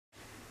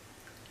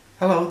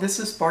Hello, this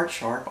is Bart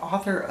Sharp,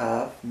 author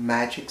of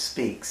Magic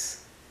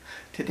Speaks.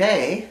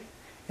 Today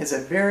is a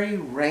very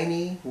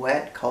rainy,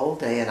 wet,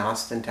 cold day in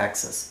Austin,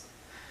 Texas.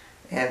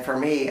 And for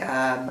me,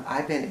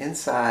 I've been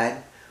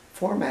inside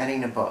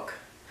formatting a book,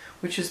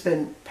 which has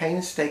been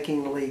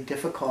painstakingly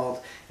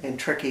difficult and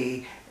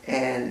tricky,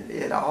 and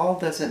it all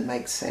doesn't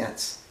make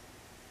sense.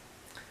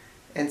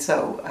 And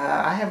so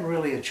I have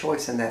really a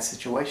choice in that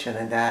situation,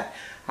 in that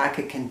I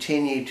could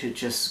continue to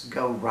just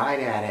go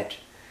right at it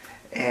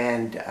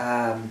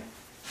and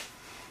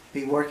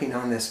be working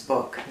on this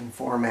book and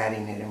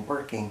formatting it and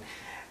working.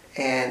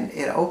 And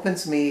it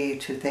opens me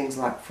to things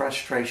like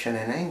frustration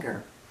and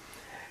anger.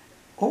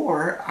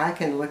 Or I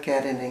can look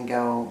at it and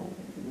go,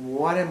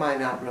 what am I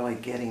not really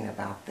getting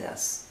about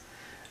this?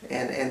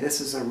 And this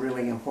is a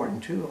really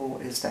important tool,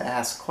 is to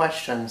ask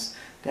questions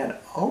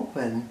that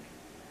open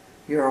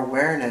your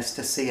awareness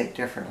to see it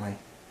differently.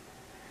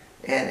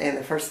 And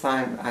the first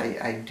time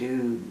I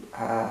do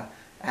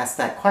ask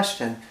that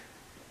question,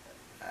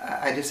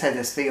 I just had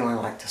this feeling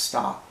like to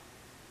stop.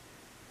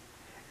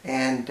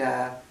 And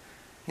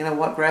you know,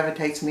 what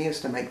gravitates me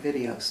is to make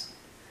videos.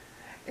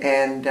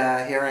 And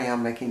here I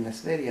am making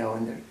this video,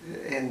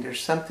 and there's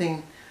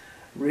something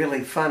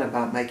really fun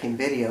about making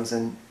videos,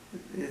 and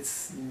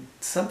it's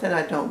something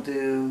I don't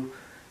do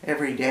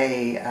every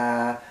day,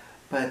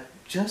 but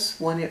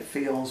just when it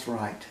feels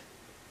right.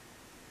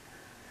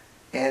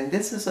 And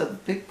this is a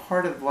big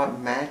part of what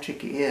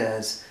magic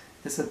is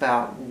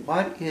about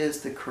what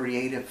is the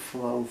creative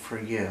flow for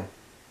you.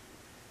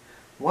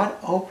 What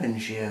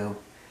opens you,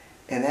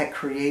 and that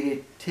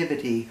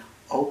creativity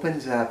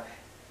opens up,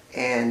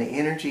 and the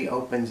energy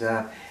opens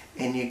up,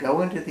 and you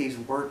go into these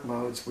work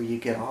modes where you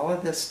get all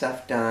of this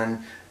stuff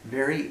done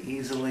very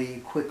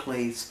easily,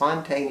 quickly,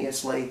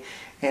 spontaneously,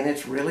 and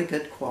it's really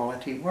good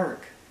quality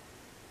work.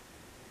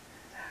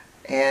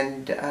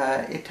 And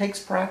it takes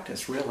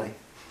practice, really,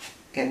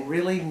 and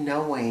really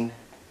knowing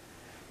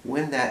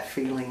when that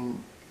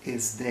feeling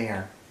is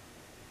there.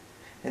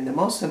 And the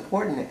most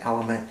important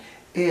element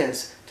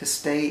is to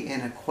stay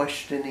in a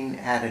questioning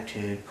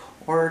attitude,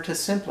 or to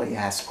simply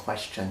ask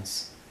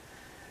questions.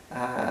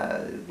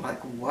 Like,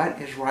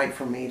 what is right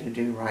for me to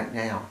do right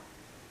now?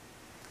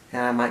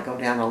 And I might go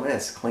down a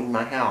list: clean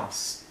my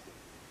house,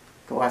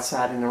 go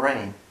outside in the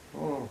rain,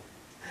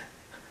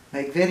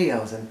 make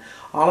videos, and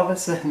all of a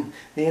sudden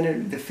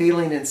the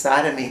feeling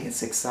inside of me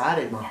gets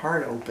excited, my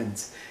heart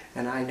opens,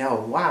 and I know,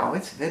 wow,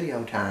 it's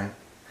video time.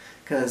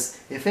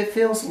 Because if it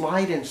feels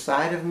light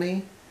inside of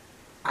me,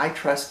 I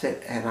trust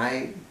it and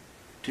I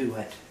do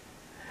it.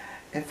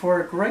 And for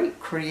a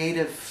great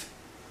creative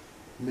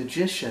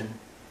magician,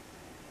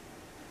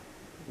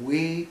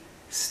 we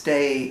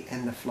stay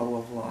in the flow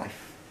of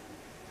life.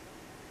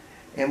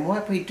 And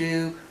what we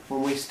do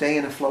when we stay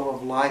in a flow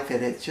of life,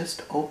 it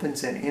just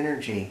opens an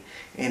energy,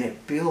 and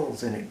it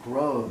builds and it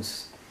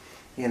grows.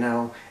 You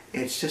know,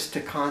 it's just a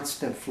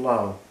constant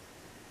flow.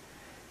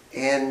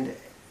 And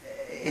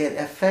it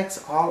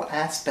affects all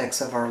aspects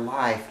of our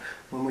life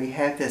when we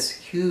have this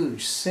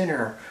huge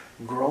center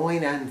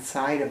growing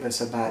inside of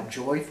us about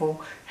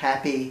joyful,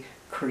 happy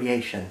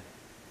creation.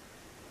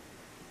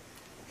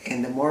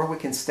 And the more we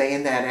can stay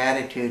in that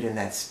attitude, in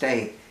that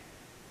state,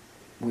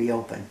 we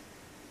open.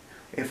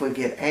 If we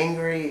get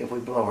angry, if we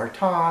blow our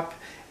top,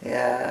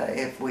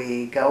 if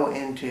we go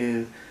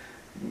into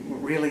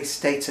really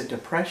states of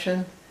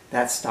depression,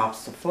 that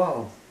stops the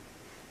flow.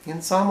 And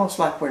it's almost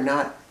like we're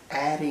not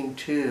adding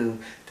to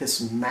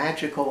this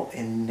magical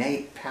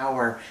innate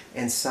power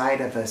inside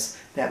of us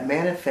that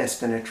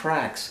manifests and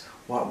attracts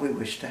what we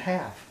wish to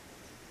have.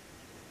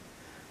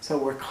 So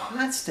we're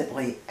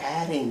constantly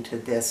adding to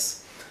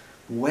this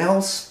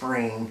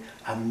wellspring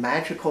of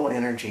magical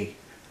energy,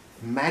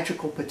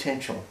 magical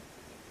potential,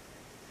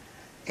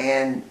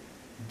 and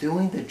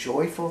doing the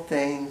joyful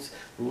things,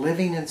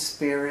 living in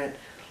spirit,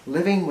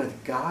 living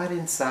with God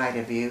inside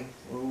of you,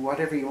 or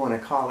whatever you want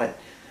to call it,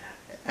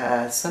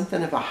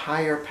 something of a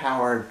higher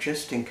power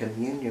just in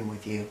communion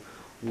with you.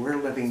 We're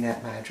living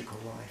that magical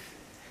life,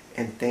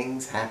 and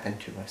things happen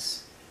to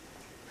us.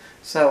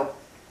 So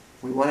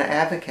we want to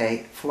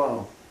advocate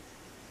flow,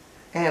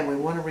 and we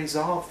want to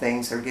resolve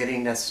things that are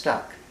getting us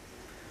stuck.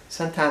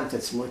 Sometimes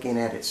it's looking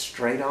at it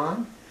straight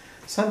on.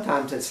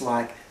 Sometimes it's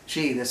like,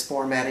 gee, this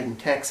formatting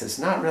text is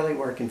not really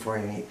working for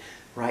me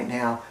right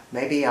now.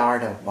 Maybe I ought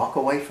to walk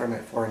away from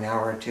it for an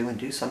hour or two and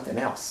do something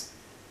else.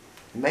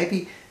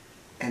 Maybe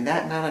in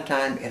that amount of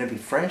time it'll be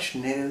fresh,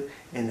 new,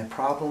 and the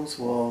problems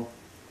will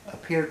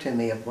appear to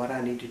me of what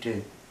I need to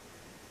do.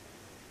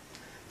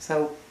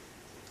 So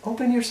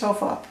open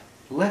yourself up,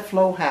 let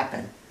flow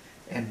happen,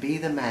 and be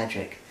the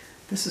magic.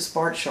 This is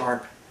Bart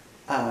Sharp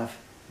of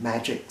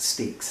Magic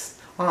Speaks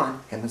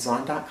on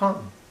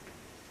Amazon.com.